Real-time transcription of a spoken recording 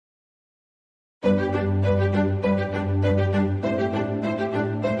Creative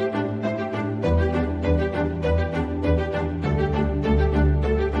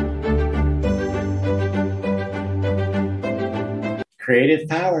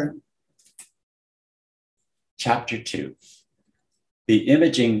Power. Chapter 2, The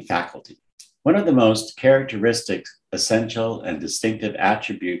Imaging Faculty. One of the most characteristic, essential, and distinctive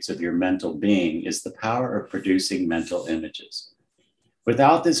attributes of your mental being is the power of producing mental images.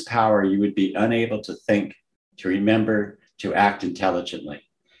 Without this power, you would be unable to think, to remember, to act intelligently.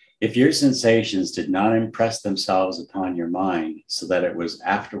 If your sensations did not impress themselves upon your mind so that it was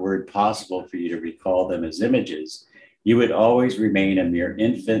afterward possible for you to recall them as images, you would always remain a mere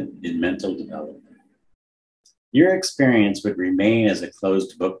infant in mental development. Your experience would remain as a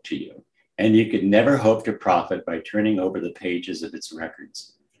closed book to you, and you could never hope to profit by turning over the pages of its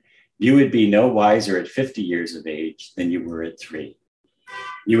records. You would be no wiser at 50 years of age than you were at 3.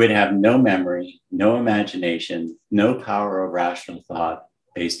 You would have no memory, no imagination, no power of rational thought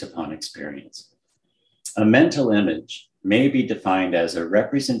based upon experience. A mental image may be defined as a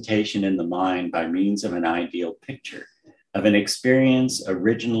representation in the mind by means of an ideal picture of an experience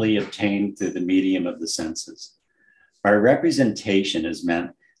originally obtained through the medium of the senses. By representation is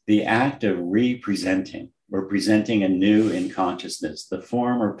meant the act of representing or presenting anew in consciousness the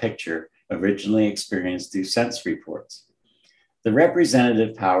form or picture originally experienced through sense reports. The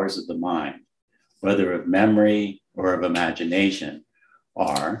representative powers of the mind, whether of memory or of imagination,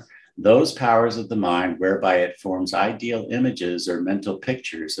 are those powers of the mind whereby it forms ideal images or mental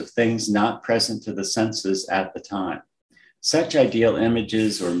pictures of things not present to the senses at the time. Such ideal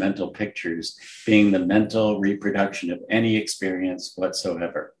images or mental pictures being the mental reproduction of any experience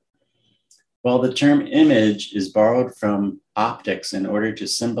whatsoever. While the term image is borrowed from optics in order to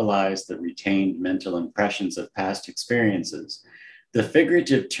symbolize the retained mental impressions of past experiences, the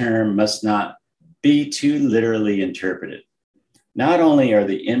figurative term must not be too literally interpreted. Not only are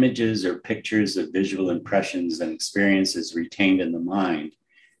the images or pictures of visual impressions and experiences retained in the mind,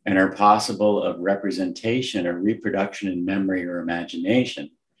 and are possible of representation or reproduction in memory or imagination,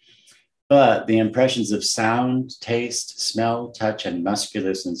 but the impressions of sound, taste, smell, touch, and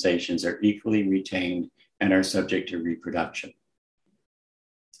muscular sensations are equally retained and are subject to reproduction.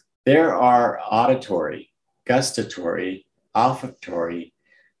 There are auditory, gustatory, olfactory,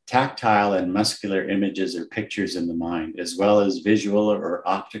 tactile, and muscular images or pictures in the mind, as well as visual or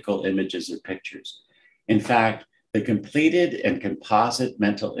optical images or pictures. In fact, the completed and composite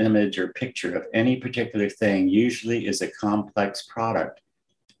mental image or picture of any particular thing usually is a complex product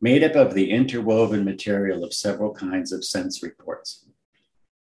made up of the interwoven material of several kinds of sense reports.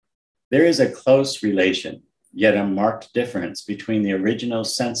 There is a close relation, yet a marked difference between the original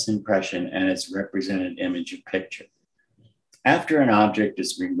sense impression and its represented image or picture. After an object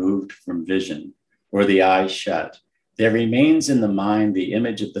is removed from vision or the eyes shut, there remains in the mind the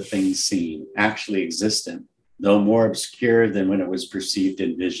image of the thing seen, actually existent, though more obscure than when it was perceived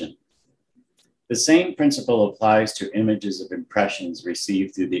in vision. The same principle applies to images of impressions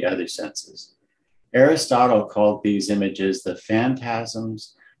received through the other senses. Aristotle called these images the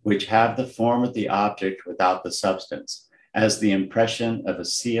phantasms which have the form of the object without the substance, as the impression of a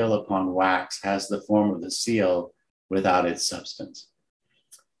seal upon wax has the form of the seal without its substance.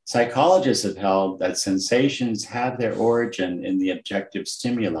 Psychologists have held that sensations have their origin in the objective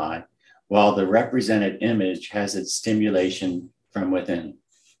stimuli, while the represented image has its stimulation from within.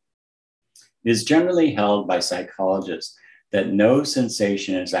 It is generally held by psychologists that no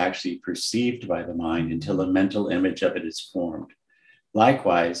sensation is actually perceived by the mind until a mental image of it is formed.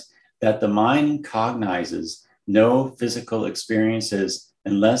 Likewise, that the mind cognizes no physical experiences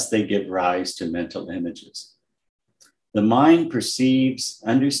unless they give rise to mental images. The mind perceives,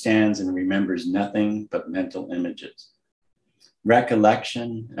 understands, and remembers nothing but mental images.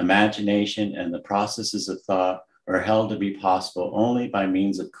 Recollection, imagination, and the processes of thought are held to be possible only by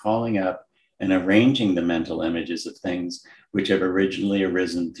means of calling up and arranging the mental images of things which have originally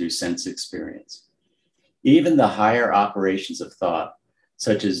arisen through sense experience. Even the higher operations of thought,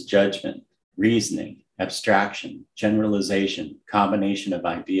 such as judgment, reasoning, abstraction, generalization, combination of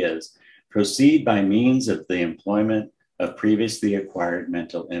ideas, proceed by means of the employment of previously acquired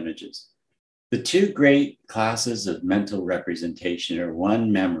mental images. The two great classes of mental representation are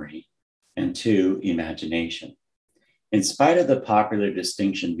 1, memory, and 2, imagination. In spite of the popular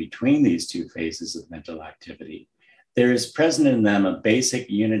distinction between these two phases of mental activity, there is present in them a basic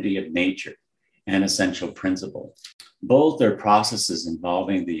unity of nature and essential principle. Both are processes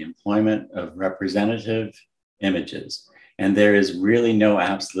involving the employment of representative images, and there is really no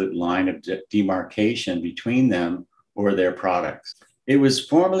absolute line of demarcation between them or their products. It was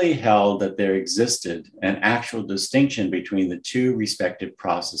formerly held that there existed an actual distinction between the two respective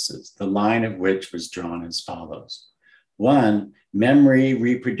processes, the line of which was drawn as follows. One, memory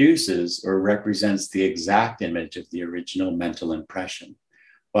reproduces or represents the exact image of the original mental impression,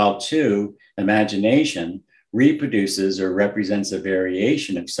 while two, imagination reproduces or represents a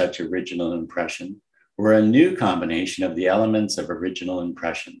variation of such original impression or a new combination of the elements of original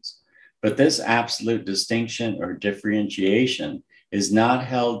impressions. But this absolute distinction or differentiation is not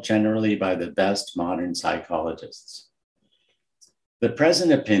held generally by the best modern psychologists. The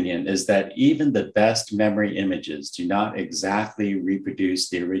present opinion is that even the best memory images do not exactly reproduce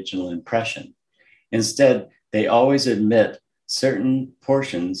the original impression. Instead, they always omit certain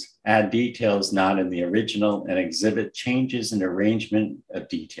portions, add details not in the original, and exhibit changes in arrangement of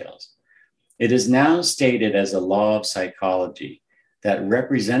details. It is now stated as a law of psychology that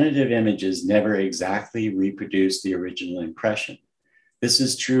representative images never exactly reproduce the original impression. This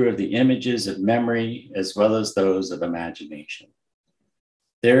is true of the images of memory as well as those of imagination.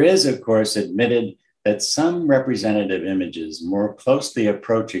 There is, of course, admitted that some representative images more closely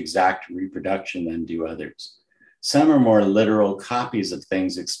approach exact reproduction than do others. Some are more literal copies of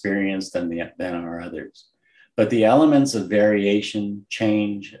things experienced than are others. But the elements of variation,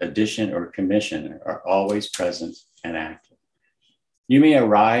 change, addition, or commission are always present and active. You may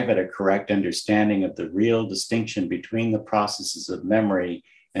arrive at a correct understanding of the real distinction between the processes of memory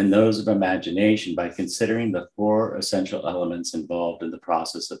and those of imagination by considering the four essential elements involved in the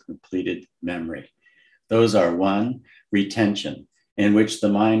process of completed memory. Those are: one, retention, in which the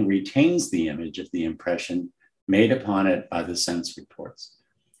mind retains the image of the impression made upon it by the sense reports.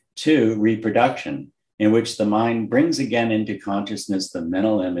 Two, reproduction, in which the mind brings again into consciousness the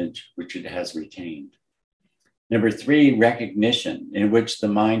mental image which it has retained. Number three, recognition, in which the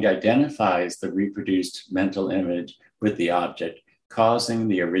mind identifies the reproduced mental image with the object, causing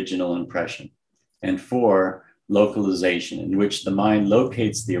the original impression. And four, localization, in which the mind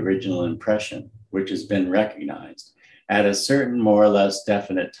locates the original impression, which has been recognized, at a certain more or less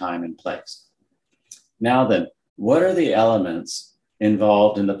definite time and place. Now then, what are the elements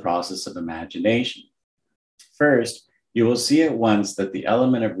involved in the process of imagination? First, you will see at once that the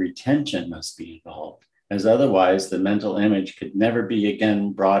element of retention must be involved, as otherwise the mental image could never be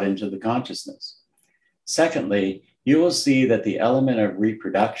again brought into the consciousness. Secondly, you will see that the element of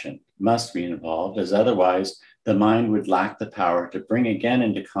reproduction must be involved, as otherwise the mind would lack the power to bring again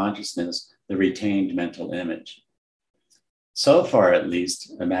into consciousness the retained mental image. So far, at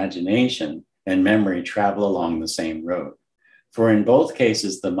least, imagination and memory travel along the same road. For in both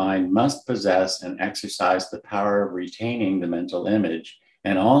cases, the mind must possess and exercise the power of retaining the mental image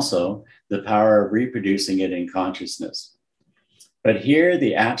and also the power of reproducing it in consciousness. But here,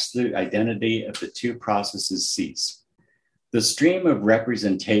 the absolute identity of the two processes cease. The stream of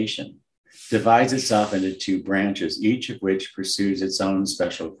representation divides itself into two branches, each of which pursues its own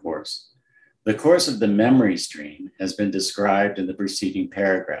special course. The course of the memory stream has been described in the preceding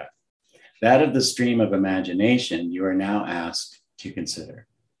paragraph. That of the stream of imagination you are now asked to consider.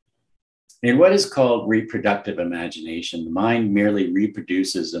 In what is called reproductive imagination, the mind merely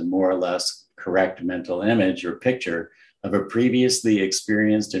reproduces a more or less correct mental image or picture of a previously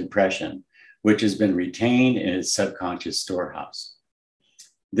experienced impression, which has been retained in its subconscious storehouse.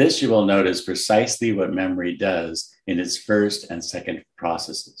 This, you will note, is precisely what memory does in its first and second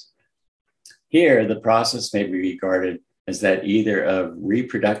processes. Here, the process may be regarded as that either of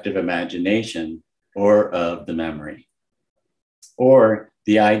reproductive imagination or of the memory. Or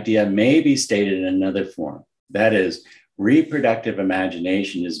the idea may be stated in another form. That is, reproductive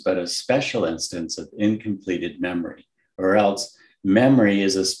imagination is but a special instance of incompleted memory, or else memory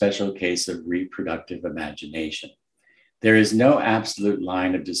is a special case of reproductive imagination. There is no absolute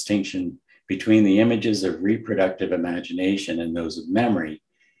line of distinction between the images of reproductive imagination and those of memory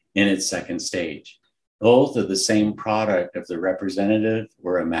in its second stage. Both are the same product of the representative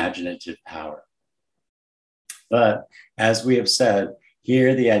or imaginative power. But as we have said,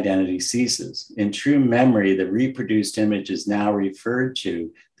 here the identity ceases. In true memory, the reproduced image is now referred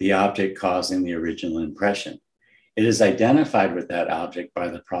to the object causing the original impression. It is identified with that object by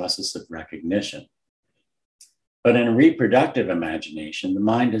the process of recognition. But in reproductive imagination, the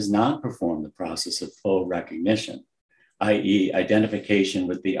mind does not perform the process of full recognition, i.e., identification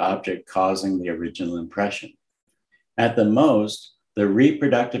with the object causing the original impression. At the most, the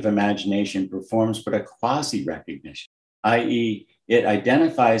reproductive imagination performs but a quasi-recognition, i.e., it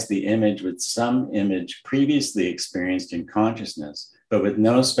identifies the image with some image previously experienced in consciousness, but with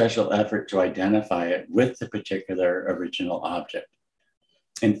no special effort to identify it with the particular original object.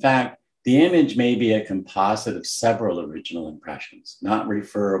 In fact, The image may be a composite of several original impressions, not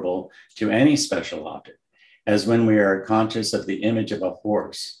referable to any special object, as when we are conscious of the image of a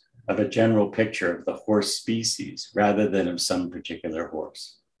horse, of a general picture of the horse species, rather than of some particular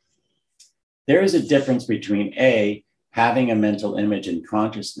horse. There is a difference between A, having a mental image in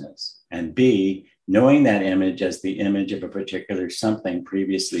consciousness, and B, knowing that image as the image of a particular something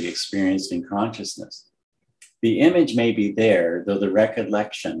previously experienced in consciousness. The image may be there, though the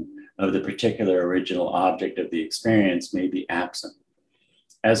recollection of the particular original object of the experience may be absent.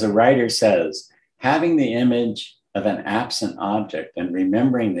 As a writer says, having the image of an absent object and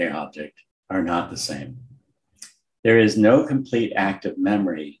remembering the object are not the same. There is no complete active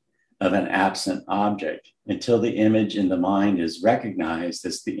memory of an absent object until the image in the mind is recognized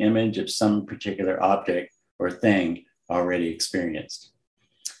as the image of some particular object or thing already experienced.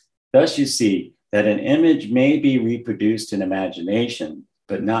 Thus, you see that an image may be reproduced in imagination,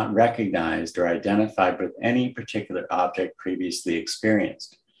 but not recognized or identified with any particular object previously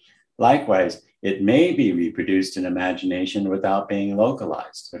experienced. Likewise, it may be reproduced in imagination without being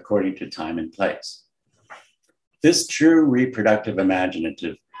localized according to time and place. This true reproductive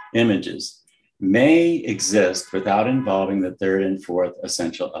imaginative images may exist without involving the third and fourth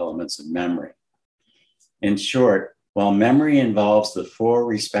essential elements of memory. In short, while memory involves the four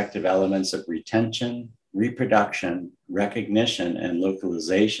respective elements of retention, reproduction, recognition, and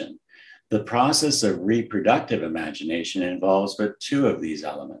localization, the process of reproductive imagination involves but two of these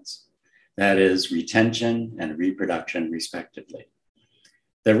elements, that is, retention and reproduction, respectively.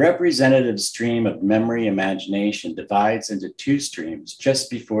 The representative stream of memory imagination divides into two streams just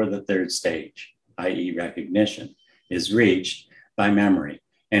before the third stage, i.e. recognition, is reached by memory,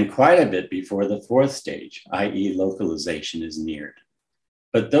 and quite a bit before the fourth stage, i.e. localization, is neared.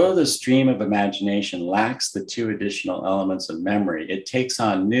 But though the stream of imagination lacks the two additional elements of memory, it takes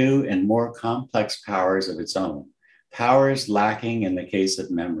on new and more complex powers of its own, powers lacking in the case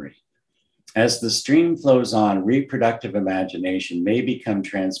of memory. As the stream flows on, reproductive imagination may become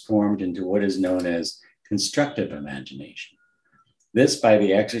transformed into what is known as constructive imagination. This by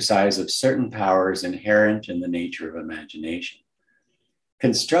the exercise of certain powers inherent in the nature of imagination.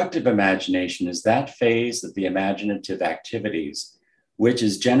 Constructive imagination is that phase of the imaginative activities which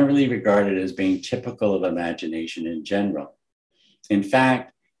is generally regarded as being typical of imagination in general. In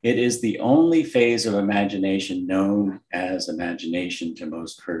fact, it is the only phase of imagination known as imagination to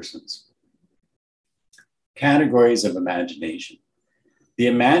most persons. Categories of imagination. The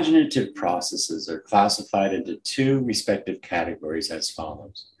imaginative processes are classified into two respective categories as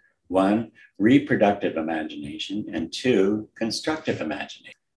follows. 1, reproductive imagination, and 2, constructive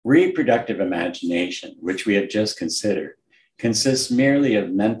imagination. Reproductive imagination, which we have just considered, consists merely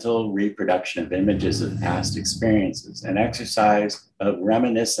of mental reproduction of images of past experiences and exercise of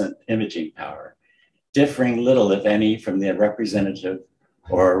reminiscent imaging power, differing little, if any, from the representative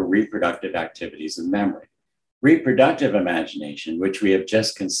or reproductive activities of memory. Reproductive imagination, which we have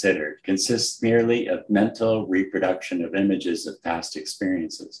just considered, consists merely of mental reproduction of images of past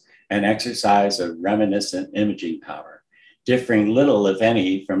experiences and exercise of reminiscent imaging power, differing little, if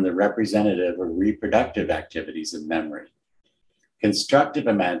any, from the representative or reproductive activities of memory. Constructive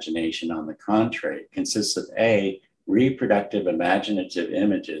imagination, on the contrary, consists of A, reproductive imaginative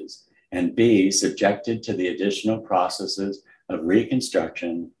images, and B, subjected to the additional processes of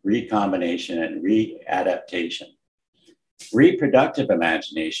reconstruction, recombination, and readaptation. Reproductive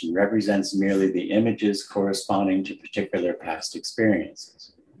imagination represents merely the images corresponding to particular past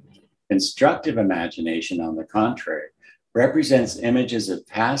experiences. Constructive imagination, on the contrary, represents images of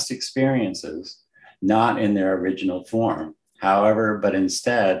past experiences, not in their original form, however, but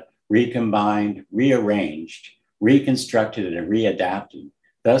instead recombined, rearranged, reconstructed, and readapted,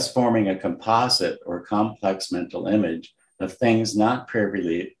 thus forming a composite or complex mental image of things not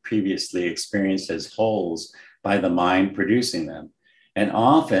previously experienced as wholes by the mind producing them, and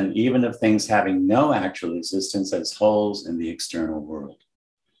often even of things having no actual existence as wholes in the external world.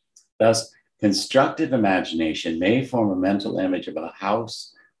 Thus, constructive imagination may form a mental image of a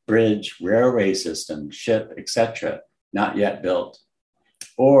house, bridge, railway system, ship, etc., not yet built.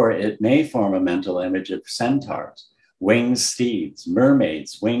 Or it may form a mental image of centaurs, winged steeds,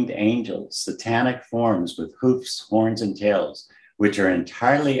 mermaids, winged angels, satanic forms with hoofs, horns, and tails, which are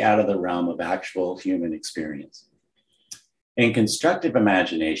entirely out of the realm of actual human experience. In constructive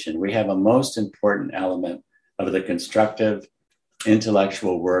imagination, we have a most important element of the constructive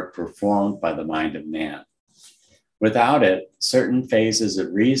intellectual work performed by the mind of man. Without it, certain phases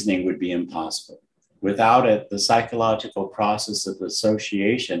of reasoning would be impossible. Without it, the psychological process of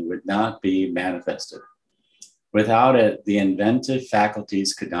association would not be manifested. Without it, the inventive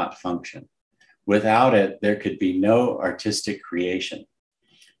faculties could not function. Without it, there could be no artistic creation.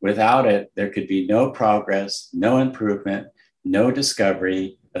 Without it, there could be no progress, no improvement, no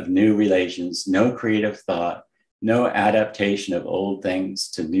discovery of new relations, no creative thought, no adaptation of old things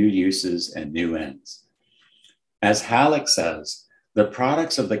to new uses and new ends. As Halleck says, the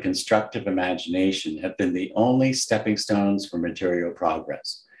products of the constructive imagination have been the only stepping stones for material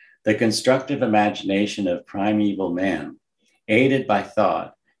progress. The constructive imagination of primeval man, aided by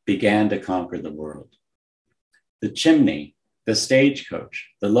thought, began to conquer the world. The chimney, the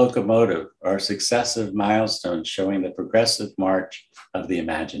stagecoach, the locomotive are successive milestones showing the progressive march of the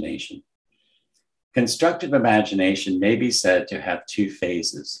imagination. Constructive imagination may be said to have two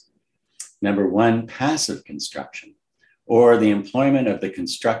phases. Number one, passive construction, or the employment of the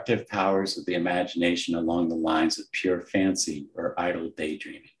constructive powers of the imagination along the lines of pure fancy or idle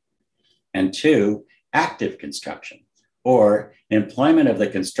daydreaming. And two, active construction, or employment of the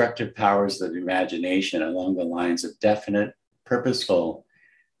constructive powers of the imagination along the lines of definite, purposeful,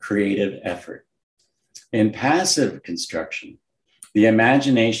 creative effort. In passive construction, the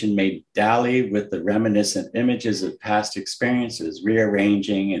imagination may dally with the reminiscent images of past experiences,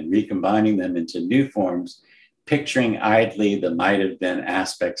 rearranging and recombining them into new forms, picturing idly the might have been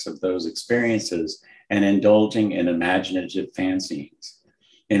aspects of those experiences and indulging in imaginative fancyings,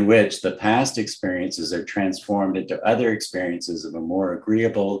 in which the past experiences are transformed into other experiences of a more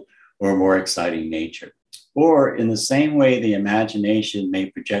agreeable or more exciting nature. Or in the same way, the imagination may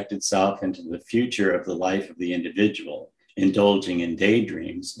project itself into the future of the life of the individual, indulging in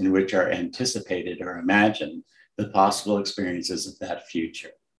daydreams in which are anticipated or imagined the possible experiences of that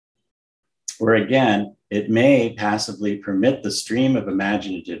future. Or again, it may passively permit the stream of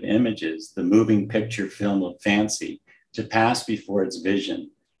imaginative images, the moving picture film of fancy, to pass before its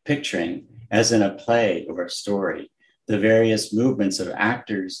vision, picturing, as in a play or a story, the various movements of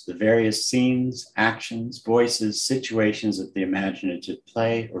actors, the various scenes, actions, voices, situations of the imaginative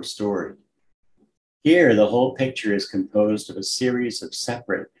play or story. Here, the whole picture is composed of a series of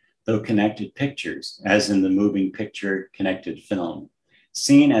separate, though connected pictures, as in the moving picture connected film,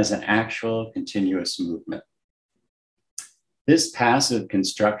 seen as an actual continuous movement. This passive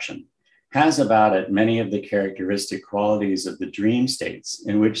construction has about it many of the characteristic qualities of the dream states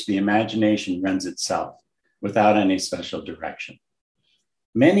in which the imagination runs itself without any special direction.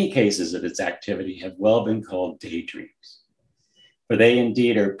 Many cases of its activity have well been called daydreams, for they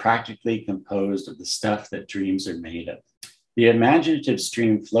indeed are practically composed of the stuff that dreams are made of. The imaginative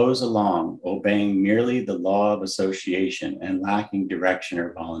stream flows along, obeying merely the law of association and lacking direction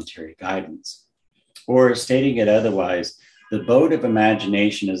or voluntary guidance. Or stating it otherwise, the boat of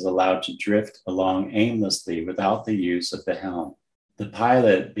imagination is allowed to drift along aimlessly without the use of the helm, the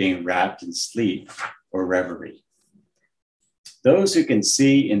pilot being wrapped in sleep or reverie. Those who can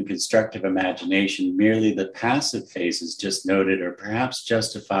see in constructive imagination merely the passive phases just noted are perhaps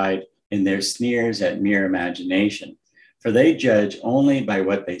justified in their sneers at mere imagination, for they judge only by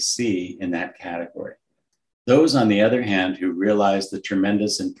what they see in that category. Those, on the other hand, who realize the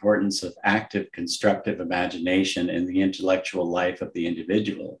tremendous importance of active constructive imagination in the intellectual life of the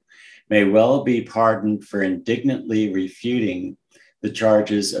individual may well be pardoned for indignantly refuting the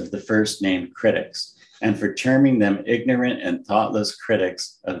charges of the first named critics, and for terming them ignorant and thoughtless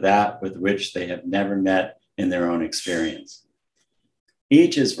critics of that with which they have never met in their own experience.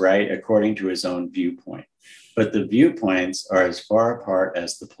 Each is right according to his own viewpoint, but the viewpoints are as far apart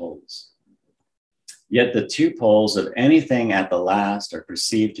as the poles. Yet the two poles of anything at the last are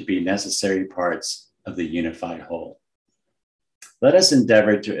perceived to be necessary parts of the unified whole. Let us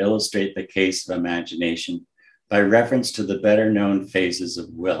endeavor to illustrate the case of imagination by reference to the better known phases of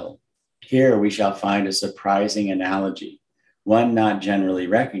will. Here we shall find a surprising analogy, one not generally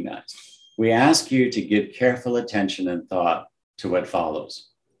recognized. We ask you to give careful attention and thought to what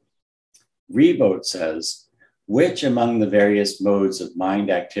follows. Riebaud says, which among the various modes of mind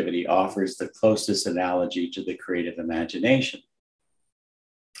activity offers the closest analogy to the creative imagination?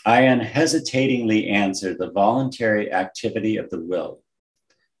 I unhesitatingly answer the voluntary activity of the will.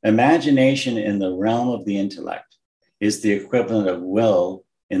 Imagination in the realm of the intellect is the equivalent of will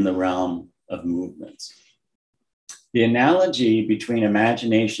in the realm of movements. The analogy between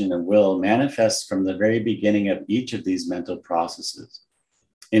imagination and will manifests from the very beginning of each of these mental processes.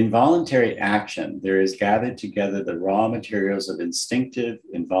 In voluntary action, there is gathered together the raw materials of instinctive,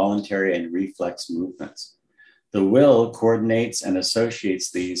 involuntary, and reflex movements. The will coordinates and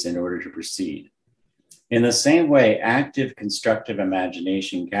associates these in order to proceed. In the same way, active constructive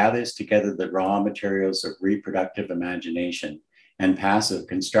imagination gathers together the raw materials of reproductive imagination and passive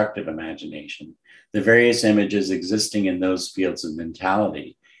constructive imagination, the various images existing in those fields of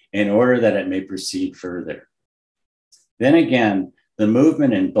mentality, in order that it may proceed further. Then again, the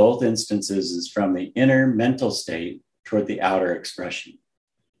movement in both instances is from the inner mental state toward the outer expression.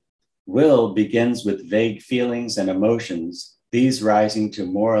 Will begins with vague feelings and emotions, these rising to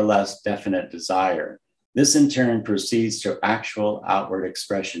more or less definite desire. This in turn proceeds to actual outward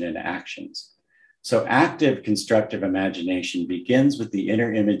expression in actions. So active constructive imagination begins with the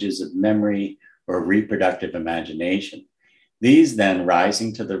inner images of memory or reproductive imagination. These then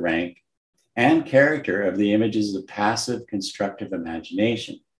rising to the rank and character of the images of passive constructive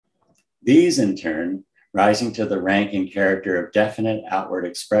imagination. These in turn rising to the rank and character of definite outward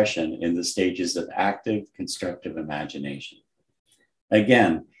expression in the stages of active constructive imagination.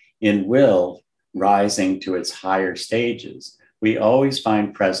 Again, in will rising to its higher stages, we always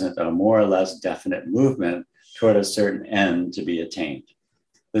find present a more or less definite movement toward a certain end to be attained.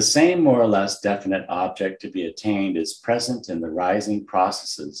 The same more or less definite object to be attained is present in the rising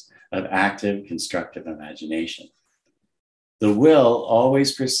processes of active constructive imagination. The will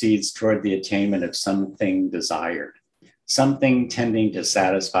always proceeds toward the attainment of something desired, something tending to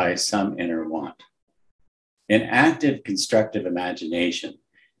satisfy some inner want. In active constructive imagination,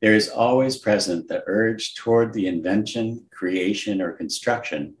 there is always present the urge toward the invention, creation, or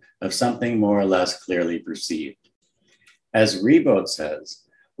construction of something more or less clearly perceived. As Ribot says,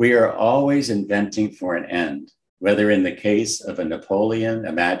 we are always inventing for an end, whether in the case of a Napoleon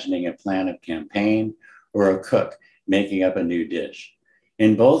imagining a plan of campaign or a cook making up a new dish.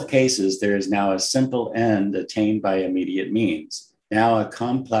 In both cases, there is now a simple end attained by immediate means, now a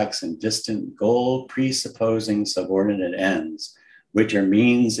complex and distant goal presupposing subordinate ends, which are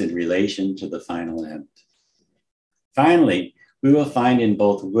means in relation to the final end. Finally, we will find in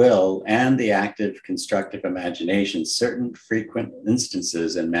both will and the active constructive imagination certain frequent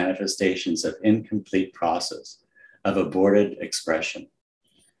instances and manifestations of incomplete process, of aborted expression.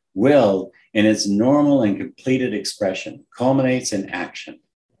 Will, in its normal and completed expression, culminates in action.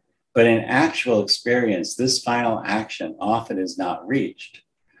 But in actual experience, this final action often is not reached.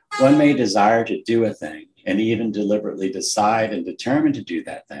 One may desire to do a thing and even deliberately decide and determine to do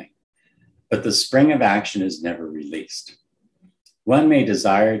that thing, but the spring of action is never released. One may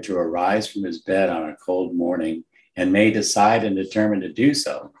desire to arise from his bed on a cold morning and may decide and determine to do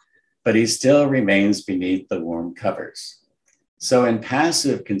so, but he still remains beneath the warm covers. So in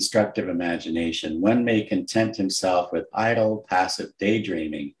passive constructive imagination, one may content himself with idle, passive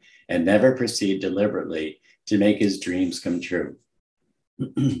daydreaming and never proceed deliberately to make his dreams come true.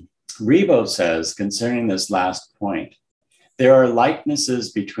 Ribot says concerning this last point, there are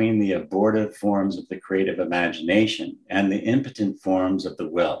likenesses between the abortive forms of the creative imagination and the impotent forms of the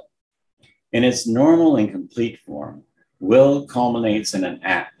will. In its normal and complete form, will culminates in an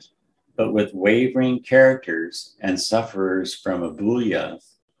act, but with wavering characters and sufferers from abulia,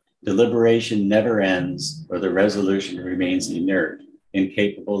 deliberation never ends or the resolution remains inert,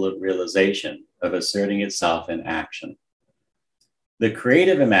 incapable of realization, of asserting itself in action. The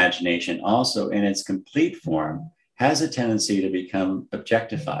creative imagination also in its complete form has a tendency to become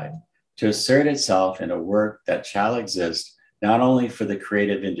objectified, to assert itself in a work that shall exist not only for the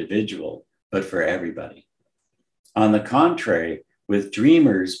creative individual, but for everybody. On the contrary, with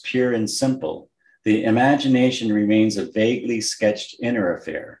dreamers pure and simple, the imagination remains a vaguely sketched inner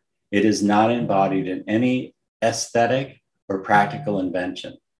affair. It is not embodied in any aesthetic or practical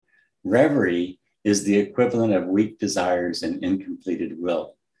invention. Reverie is the equivalent of weak desires and incompleted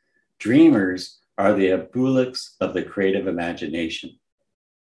will. Dreamers are the abulics of the creative imagination.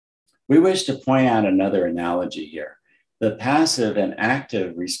 We wish to point out another analogy here. The passive and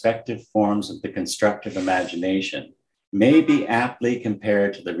active respective forms of the constructive imagination may be aptly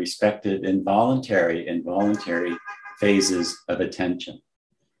compared to the respective involuntary and voluntary phases of attention.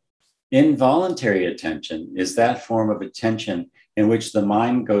 Involuntary attention is that form of attention in which the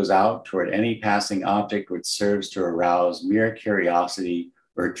mind goes out toward any passing object which serves to arouse mere curiosity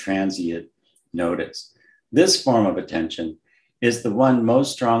or transient notice. This form of attention is the one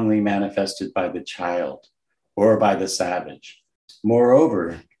most strongly manifested by the child or by the savage.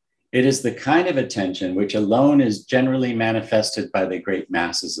 Moreover, it is the kind of attention which alone is generally manifested by the great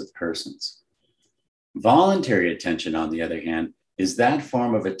masses of persons. Voluntary attention, on the other hand, is that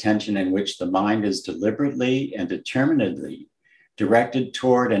form of attention in which the mind is deliberately and determinedly directed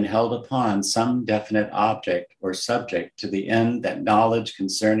toward and held upon some definite object or subject to the end that knowledge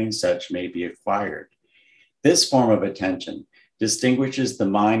concerning such may be acquired. This form of attention distinguishes the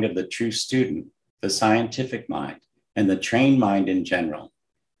mind of the true student, the scientific mind, and the trained mind in general.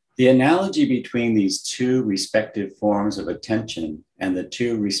 The analogy between these two respective forms of attention and the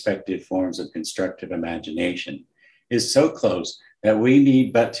two respective forms of constructive imagination is so close that we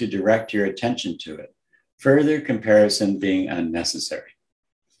need but to direct your attention to it, further comparison being unnecessary.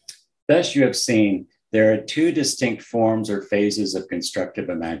 Thus, you have seen there are two distinct forms or phases of constructive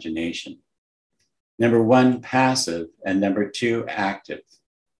imagination. Number one, passive, and number two, active.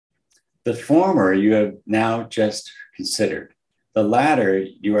 The former you have now just considered. The latter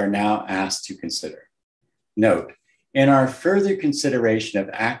you are now asked to consider. Note, in our further consideration of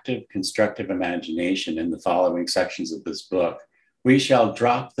active constructive imagination in the following sections of this book, we shall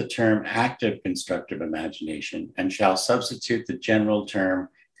drop the term active constructive imagination and shall substitute the general term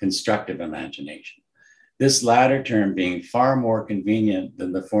constructive imagination. This latter term being far more convenient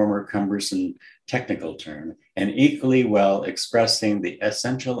than the former cumbersome technical term, and equally well expressing the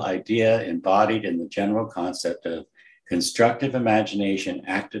essential idea embodied in the general concept of constructive imagination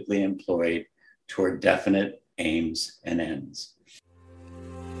actively employed toward definite aims and ends.